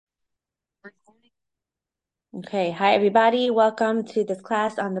Okay, hi everybody. Welcome to this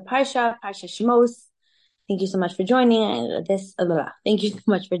class on the Parshas Shemos. Thank you so much for joining. Thank you so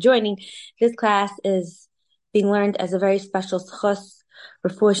much for joining. This class is being learned as a very special schus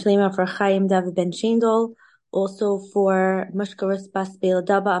refuah shlema for Chaim David ben Shendel, also for Mushkarus Bas Beil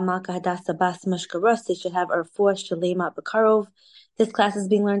Daba Amalka Hadassah Bas Mushkarus. They should have a refuah shlema Bekarov. This class is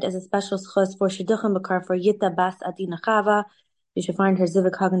being learned as a special schus for Shidduchim Bekar for Yita Bas Adina Chava. You should find her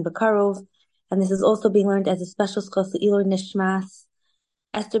Zivik Hagen Bekarov. And this is also being learned as a special schos Elor Nishmas,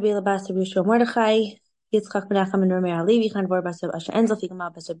 Esther Bela Basar Yeshua Mordechai, Yitzchak Menachem and Romeir Alevi, Chanvor Basar Asher Enzel,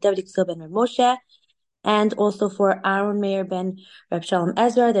 Figamal Basar David Yisrael ben Reb Moshe, and also for Aaron Meir ben Reb Shalom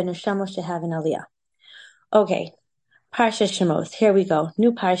Ezra, the Neshama Shehav and Aliyah. Okay, Parshas Shemos. Here we go.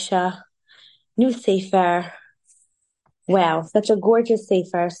 New Parsha, new Sefer. Wow, such a gorgeous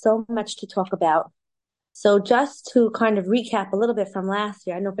Sefer. So much to talk about. So just to kind of recap a little bit from last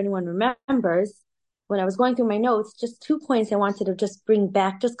year, I don't know if anyone remembers, when I was going through my notes, just 2 points I wanted to just bring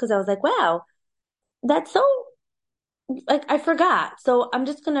back just because I was like, wow, that's so, like, I forgot. So I'm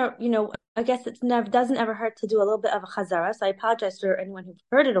just gonna, I guess it never doesn't ever hurt to do a little bit of a chazara. So I apologize for anyone who's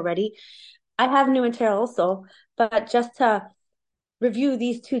heard it already. I have new material also, but just to review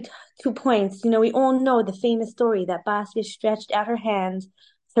these two points, we all know the famous story that Basya stretched out her hand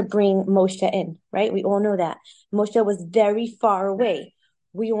to bring Moshe in, right? We all know that. Moshe was very far away.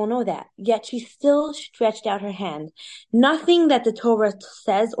 We all know that. Yet she still stretched out her hand. Nothing that the Torah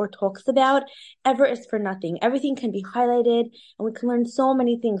says or talks about ever is for nothing. Everything can be highlighted and we can learn so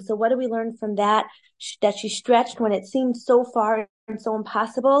many things. So what do we learn from that? That she stretched when it seemed so far and so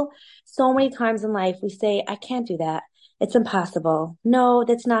impossible. So many times in life we say, I can't do that. It's impossible. No,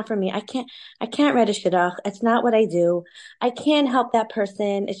 that's not for me. I can't read a shidduch. It's not what I do. I can't help that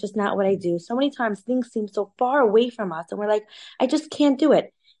person. It's just not what I do. So many times things seem so far away from us and we're like, I just can't do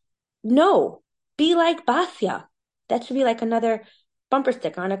it. No, be like Basya. That should be like another bumper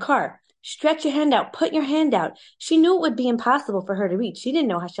sticker on a car. Stretch your hand out. Put your hand out. She knew it would be impossible for her to reach. She didn't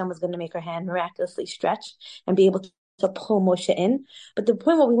know Hashem was going to make her hand miraculously stretch and be able to pull Moshe in. But the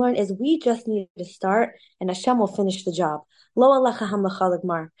point what we learned is we just need to start and Hashem will finish the job. Lo alecha hamlecha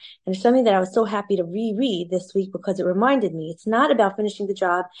legmar. And it's something that I was so happy to reread this week because it reminded me it's not about finishing the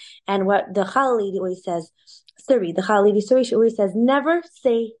job. And what the Chal lady always says, the Chal lady Suri, she always says, never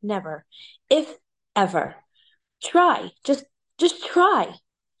say never. If ever. Try. Just try.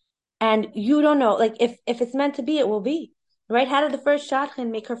 And you don't know, like if it's meant to be, it will be. Right? How did the first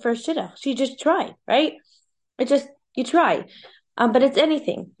shadchan make her first shidduch? She just tried, right? It just you try. But it's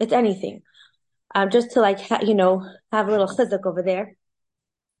anything. It's anything. Just to have a little chizuk over there.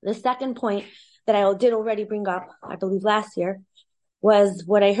 The second point that I did already bring up, I believe last year, was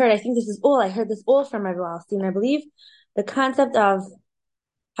what I heard. I heard this all from Rabbi Wallerstein, I believe, the concept of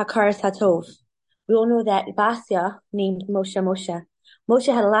Hakaras Hatov. We all know that Basya named Moshe Moshe.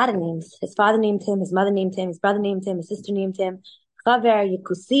 Moshe had a lot of names. His father named him, his mother named him, his brother named him, his sister named him. Chaver,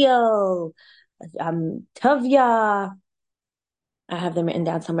 Yekusiel, Tavya. I have them written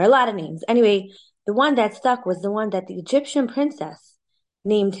down somewhere. A lot of names. Anyway, the one that stuck was the one that the Egyptian princess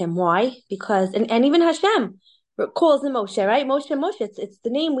named him. Why? Because, and even Hashem calls him Moshe, right? Moshe, Moshe. It's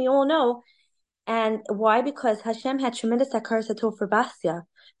the name we all know. And why? Because Hashem had tremendous hakaras hatov for Basya,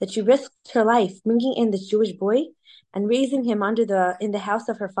 that she risked her life bringing in this Jewish boy and raising him in the house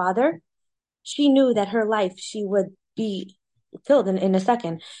of her father. She knew that her life, she would be killed in a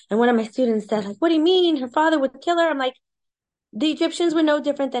second. And one of my students said, like, what do you mean? Her father would kill her? I'm like, the Egyptians were no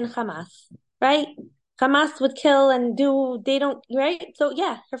different than Hamas, right? Hamas would kill and they don't, right? So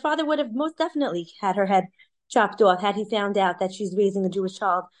yeah, her father would have most definitely had her head chopped off had he found out that she's raising a Jewish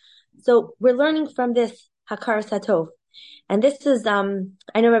child. So we're learning from this Hakaras Hatov. And this is, I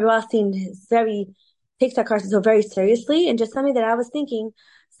know Rabbi Wallerstein takes Hakaras Hatov very seriously, and just something that I was thinking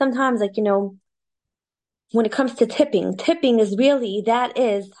sometimes, when it comes to tipping that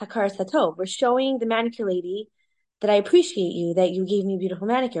is Hakaras Hatov. We're showing the manicure lady that I appreciate you, that you gave me a beautiful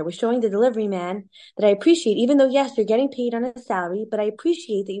manicure. We're showing the delivery man that I appreciate, even though, yes, you're getting paid on a salary, but I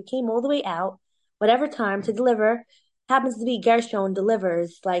appreciate that you came all the way out, whatever time, to deliver. Happens to be Gershon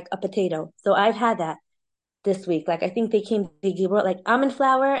delivers like a potato. So I've had that this week. Like, I think they brought like almond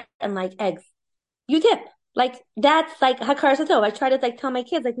flour and like eggs. You tip. Like, that's like Hakaras Hatov. I try to like tell my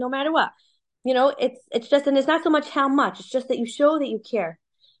kids, like, no matter what, it's just, and it's not so much how much, it's just that you show that you care.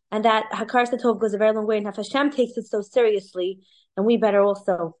 And that Hakaras Hatov goes a very long way. And if Hashem takes it so seriously, then we better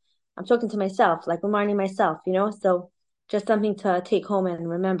also. I'm talking to myself, like reminding myself, So just something to take home and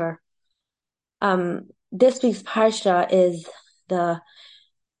remember. This week's parsha is the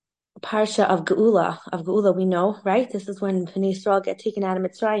Parsha of Geula, we know, right? This is when Bnei Yisrael get taken out of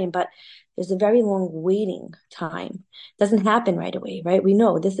Mitzrayim, but there's a very long waiting time. It doesn't happen right away, right? We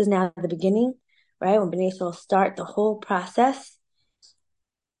know this is now the beginning, right? When Bnei Yisrael start the whole process,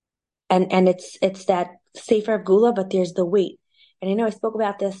 and it's that Sefer of Geula, but there's the wait. And I know I spoke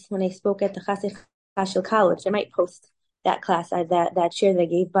about this when I spoke at the Chassid Chashil College. I might post that class, that share that I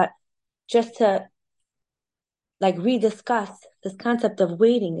gave, but just to like rediscuss this concept of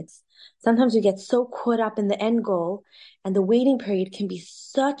waiting. It's sometimes we get so caught up in the end goal, and the waiting period can be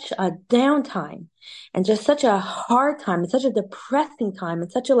such a downtime and just such a hard time. It's such a depressing time.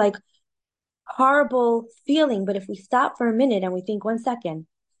 It's such a like horrible feeling. But if we stop for a minute and we think 1 second,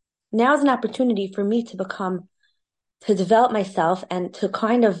 now is an opportunity for me to develop myself and to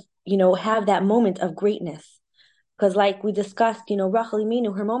kind of, have that moment of greatness. Because like we discussed, Rachel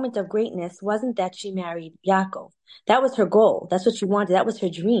Imenu, her moment of greatness wasn't that she married Yaakov. That was her goal. That's what she wanted. That was her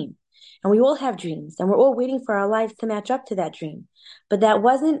dream. And we all have dreams, and we're all waiting for our lives to match up to that dream. But that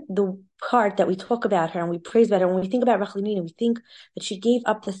wasn't the part that we talk about her and we praise about her. When we think about Rachel Imenu, we think that she gave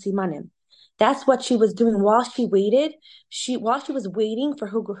up the simanim. That's what she was doing while she waited. While she was waiting for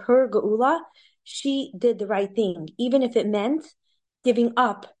her geula, she did the right thing, even if it meant giving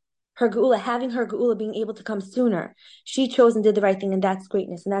up her geula, having her geula being able to come sooner. She chose and did the right thing, and that's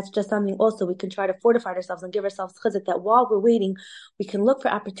greatness. And that's just something also we can try to fortify ourselves and give ourselves chizuk that while we're waiting, we can look for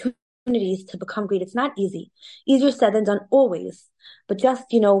opportunities to become great. It's not easy. Easier said than done always. But just,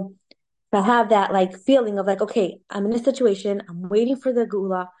 to have that like feeling of like, okay, I'm in a situation, I'm waiting for the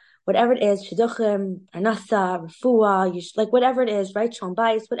geula, whatever it is, shidduchim, arnasa, refuah, like whatever it is, right? Shalom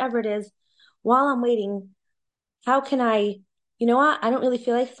bayis, whatever it is. While I'm waiting, how can I, you know what? I don't really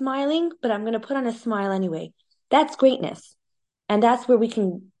feel like smiling, but I'm going to put on a smile anyway. That's greatness. And that's where we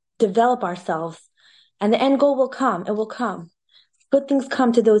can develop ourselves. And the end goal will come. It will come. Good things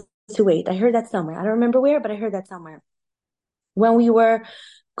come to those who wait. I heard that somewhere. I don't remember where, but I heard that somewhere. When we were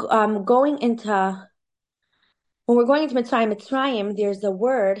going into Mitzrayim, there's a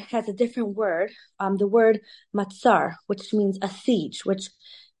word, has a different word, the word matzar, which means a siege, which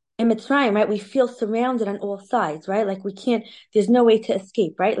in Mitzrayim, right, we feel surrounded on all sides, right? Like there's no way to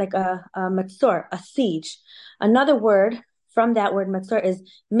escape, right? Like a matzor, a siege. Another word from that word matzor is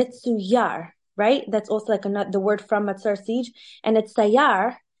mitzuyar, right? That's also like the word from matzor, siege. And it's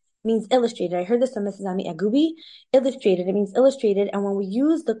sayar, means illustrated. I heard this from Mrs. Ami Agubi. Illustrated, it means illustrated. And when we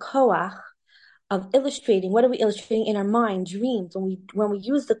use the koach of illustrating, what are we illustrating in our mind? Dreams. When we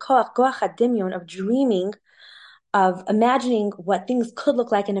use the koach hadimyon of dreaming, of imagining what things could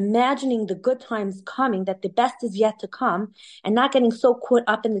look like and imagining the good times coming, that the best is yet to come, and not getting so caught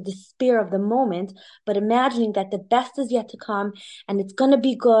up in the despair of the moment, but imagining that the best is yet to come and it's going to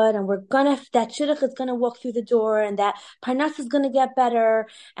be good, and that shidduch is going to walk through the door, and that parnas is going to get better,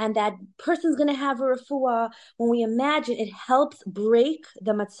 and that person's going to have a refuah. When we imagine, it helps break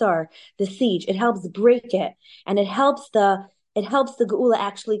the matzar, the siege. It helps break it, and it helps the geula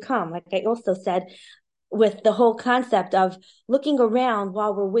actually come. Like I also said, with the whole concept of looking around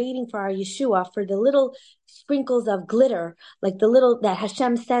while we're waiting for our Yeshua, for the little sprinkles of glitter, like the little that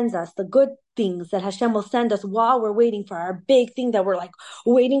Hashem sends us, the good things that Hashem will send us while we're waiting for our big thing that we're like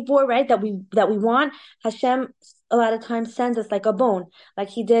waiting for, right? That we want. Hashem a lot of times sends us like a bone, like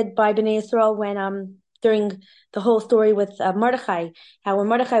he did by Bnei Yisrael when during the whole story with Mordechai, how when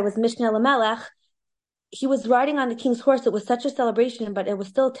Mordechai was Mishneh Lamelech, he was riding on the king's horse. It was such a celebration, but it was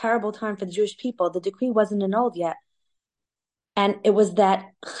still a terrible time for the Jewish people. The decree wasn't annulled yet. And it was that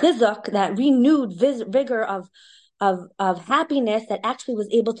chizuk, that renewed vigor of happiness that actually was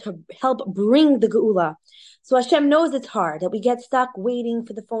able to help bring the geula. So Hashem knows it's hard, that we get stuck waiting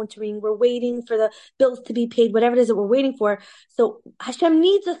for the phone to ring. We're waiting for the bills to be paid, whatever it is that we're waiting for. So Hashem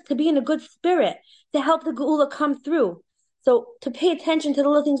needs us to be in a good spirit to help the geula come through. So to pay attention to the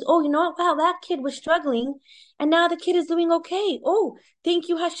little things. Oh, you know what? Wow, that kid was struggling, and now the kid is doing okay. Oh, thank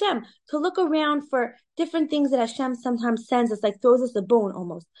you, Hashem. To look around for different things that Hashem sometimes sends us, like throws us a bone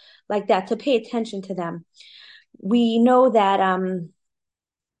almost, like that, to pay attention to them. We know that I'm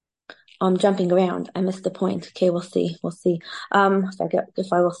jumping around. I missed the point. Okay, we'll see. If I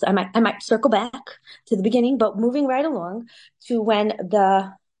will, I might circle back to the beginning, but moving right along to when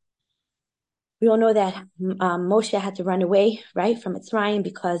we all know that Moshe had to run away, right, from Mitzrayim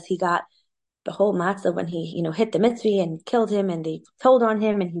because he got the whole matzah when he, hit the Mitzri and killed him, and they told on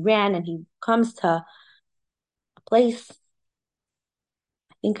him, and he ran, and he comes to a place.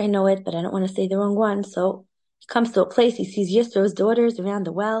 I think I know it, but I don't want to say the wrong one. So he comes to a place. He sees Yisro's daughters around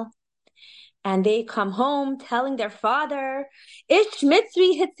the well, and they come home telling their father, "Ish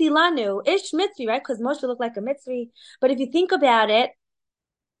Mitzri hitzilanu, Ish Mitzri," right? Because Moshe looked like a Mitzri. But if you think about it,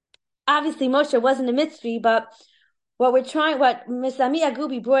 obviously Moshe wasn't a Mitzri, but what Miss Ami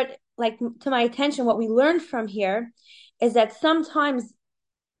Agubi brought to my attention, what we learned from here is that sometimes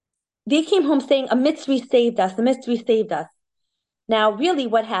they came home saying a Mitzri saved us, the Mitzri saved us. Now, really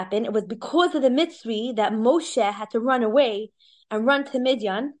what happened, it was because of the Mitzri that Moshe had to run away and run to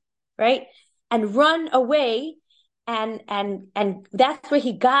Midian, right? And run away, and that's where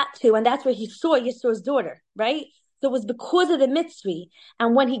he got to, and that's where he saw Yisro's daughter, right? So it was because of the Mitzri.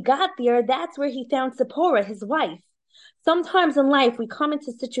 And when he got there, that's where he found Zipporah, his wife. Sometimes in life, we come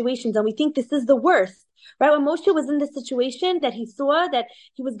into situations and we think this is the worst, right? When Moshe was in this situation that he saw that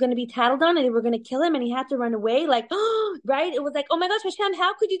he was going to be tattled on and they were going to kill him and he had to run away, like, right? It was like, oh my gosh, Hashem,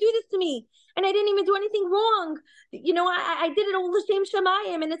 how could you do this to me? And I didn't even do anything wrong. I did it all l'shem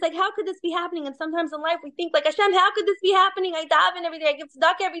shamayim. And it's like, how could this be happening? And sometimes in life, we think like, Hashem, how could this be happening? I daven every day. I give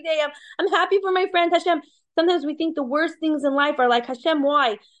tzedakah every day. I'm happy for my friend, Hashem. Sometimes we think the worst things in life are like, Hashem,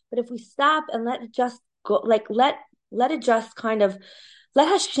 why? But if we stop and let it just go, let it just let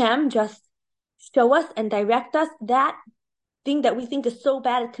Hashem just show us and direct us. That thing that we think is so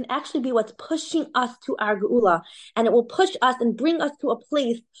bad, it can actually be what's pushing us to our geula, and it will push us and bring us to a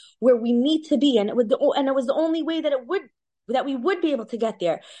place where we need to be. And it was the only way that we would be able to get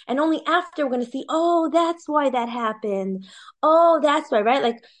there. And only after we're going to see, oh, that's why that happened. Oh, that's why, right?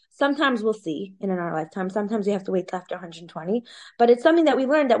 Like sometimes we'll see in our lifetime. Sometimes we have to wait till after 120. But it's something that we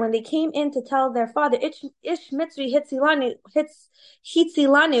learned that when they came in to tell their father, Ish Mitzri Hitzilanu,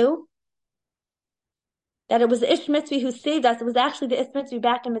 that it was the Ish Mitzri who saved us. It was actually the Ish Mitzri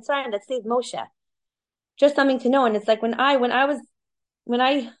back in Mitzrayim that saved Moshe. Just something to know. And it's like when I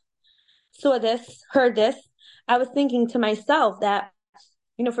saw this, heard this, I was thinking to myself that,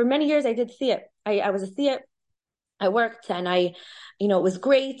 for many years I did see it. I was a see it. I worked and it was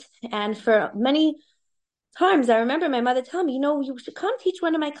great. And for many times I remember my mother telling me, you should come teach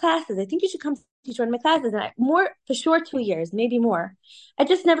one of my classes. I think you should come teach one of my classes. And for sure 2 years, maybe more. I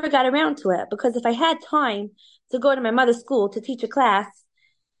just never got around to it because if I had time to go to my mother's school to teach a class,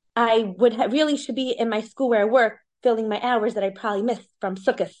 I would really should be in my school where I work, filling my hours that I probably missed from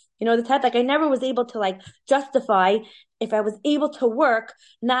Sukkot. The type, like I never was able to justify if I was able to work,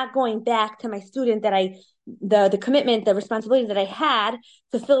 not going back to my student that the commitment, the responsibility that I had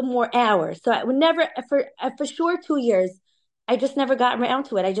to fill more hours. So I would never, for sure 2 years, I just never got around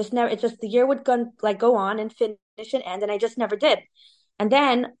to it. The year would go on and finish and end, and I just never did. And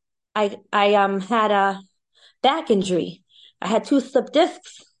then I had a back injury. I had 2 slip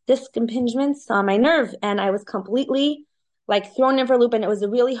disc impingements on my nerve, and I was completely thrown in for a loop, and it was a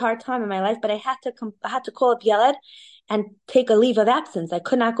really hard time in my life, but I had to call up Yeled and take a leave of absence. I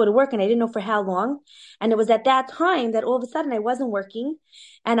could not go to work, and I didn't know for how long. And it was at that time that all of a sudden I wasn't working,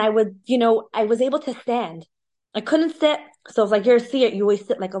 and I was able to stand. I couldn't sit. So it's like, you're a seer, you always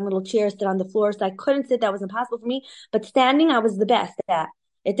sit on little chairs, sit on the floor. So I couldn't sit. That was impossible for me. But standing, I was the best at.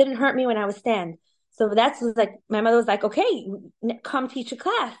 It didn't hurt me when I was stand. So that's my mother was like, okay, come teach a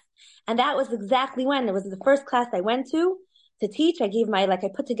class. And that was exactly when it was the first class I went to teach. I gave I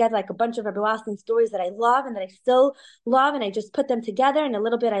put together a bunch of Rabbi Wasserman stories that I love and that I still love. And I just put them together. And a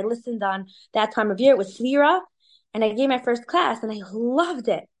little bit I listened on that time of year. It was Svira. And I gave my first class and I loved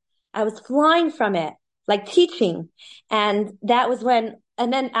it. I was flying from it, teaching. And that was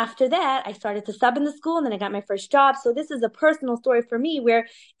and then after that, I started to sub in the school and then I got my first job. So this is a personal story for me where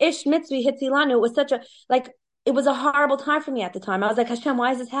Ish Mitzri Hitzilanu was such it was a horrible time for me at the time. I was like, Hashem,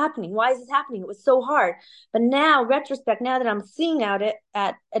 why is this happening? Why is this happening? It was so hard. But now, retrospect, now that I'm seeing at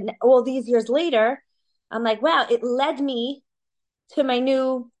all these years later, I'm like, wow, it led me to my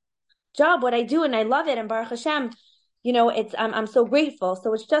new job, what I do, and I love it. And Baruch Hashem, I'm so grateful.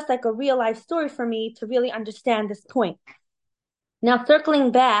 So it's just like a real life story for me to really understand this point. Now,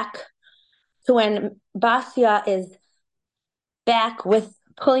 circling back to when Basia is back with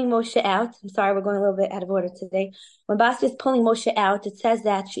pulling Moshe out. I'm sorry, we're going a little bit out of order today. When Basia is pulling Moshe out, it says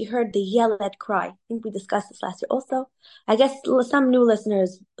that she heard the Yeled cry. I think we discussed this last year also. I guess some new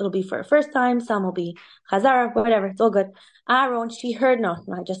listeners, it'll be for a first time. Some will be Chazara, whatever. It's all good. Aaron,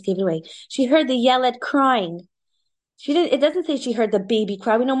 I just gave it away. She heard the Yeled crying. It doesn't say she heard the baby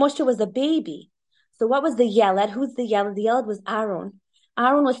cry. We know Moshe was a baby. So what was the Yeled? Who's the Yeled? The Yeled was Aaron.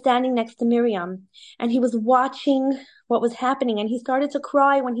 Aaron was standing next to Miriam and he was watching what was happening, and he started to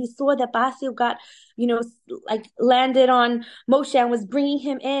cry when he saw that Basil got, landed on Moshe and was bringing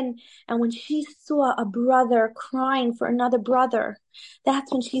him in. And when she saw a brother crying for another brother,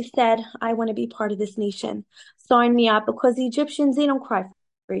 that's when she said, I want to be part of this nation. Sign me up, because the Egyptians, they don't cry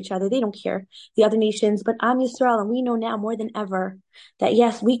for each other. They don't care, the other nations, but Am Yisrael, and we know now more than ever that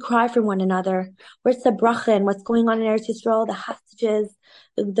yes, we cry for one another. Where's the bracha and what's going on in Eretz Yisrael, the hostages,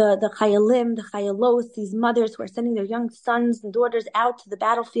 the chayalim, the chayalos, these mothers who are sending their young sons and daughters out to the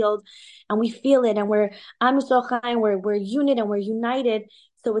battlefield, and we feel it, and we're Am Yisrael Chaim, we're unit and we're united.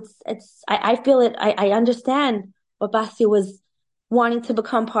 So I feel it. I understand what Basia was wanting to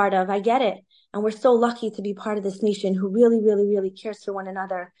become part of. I get it. And we're so lucky to be part of this nation who really, really, really cares for one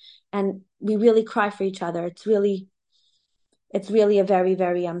another. And we really cry for each other. It's really a very,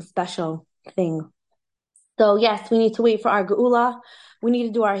 very special thing. So yes, we need to wait for our geula. We need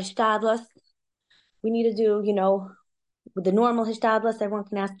to do our hishtadlus. We need to do, the normal hishtadlus. Everyone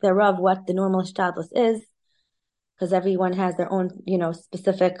can ask their Rav what the normal hishtadlus is, because everyone has their own,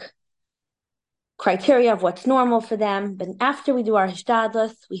 specific criteria of what's normal for them. But after we do our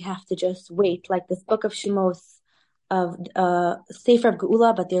hishtadlus, we have to just wait, like this book of Shemos, of Sefer of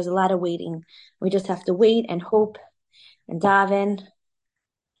Geula, but there's a lot of waiting. We just have to wait and hope and daven.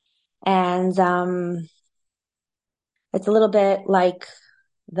 And it's a little bit like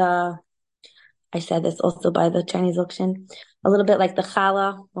I said this also by the Chinese auction, a little bit like the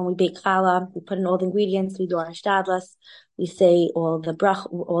challah. When we bake challah, we put in all the ingredients, we do our hishtadlus, we say all the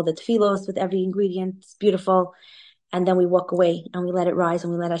tefillos with every ingredient. It's beautiful. And then we walk away and we let it rise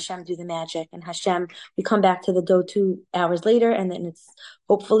and we let Hashem do the magic. And Hashem, we come back to the dough 2 hours later, and then it's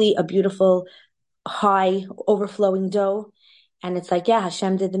hopefully a beautiful, high, overflowing dough. And it's like, yeah,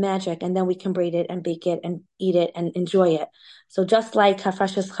 Hashem did the magic. And then we can braid it and bake it and eat it and enjoy it. So just like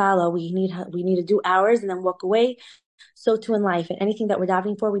Hafrashas Challah, we need to do ours and then walk away. So too in life, and anything that we're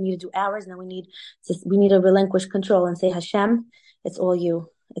davening for, we need to do ours, and then we need to relinquish control and say, Hashem, it's all you.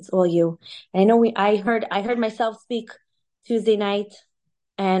 It's all you. And I know I heard myself speak Tuesday night,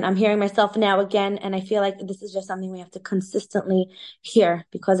 and I'm hearing myself now again, and I feel like this is just something we have to consistently hear,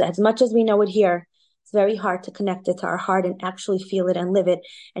 because as much as we know it here, it's very hard to connect it to our heart and actually feel it and live it,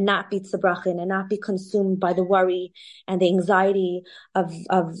 and not be tzabrachin and not be consumed by the worry and the anxiety of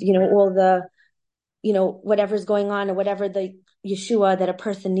all the whatever's going on or whatever the Yeshua that a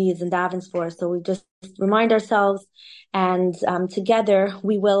person needs and davens for. So we just remind ourselves, and together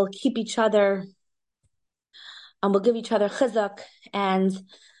we will keep each other, and we'll give each other chizuk, and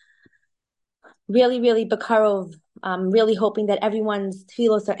really, really bakarov. I'm really hoping that everyone's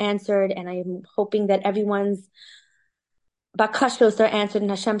tefillos are answered, and I'm hoping that everyone's bakashos are answered,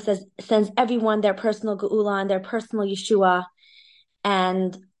 and Hashem sends everyone their personal geula and their personal Yeshua.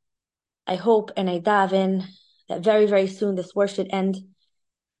 And I hope and I daven that very, very soon this war should end,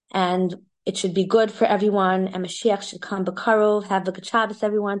 and it should be good for everyone, and Mashiach should come b'karov. Have a good Shabbos,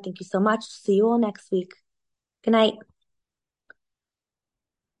 everyone. Thank you so much. See you all next week. Good night.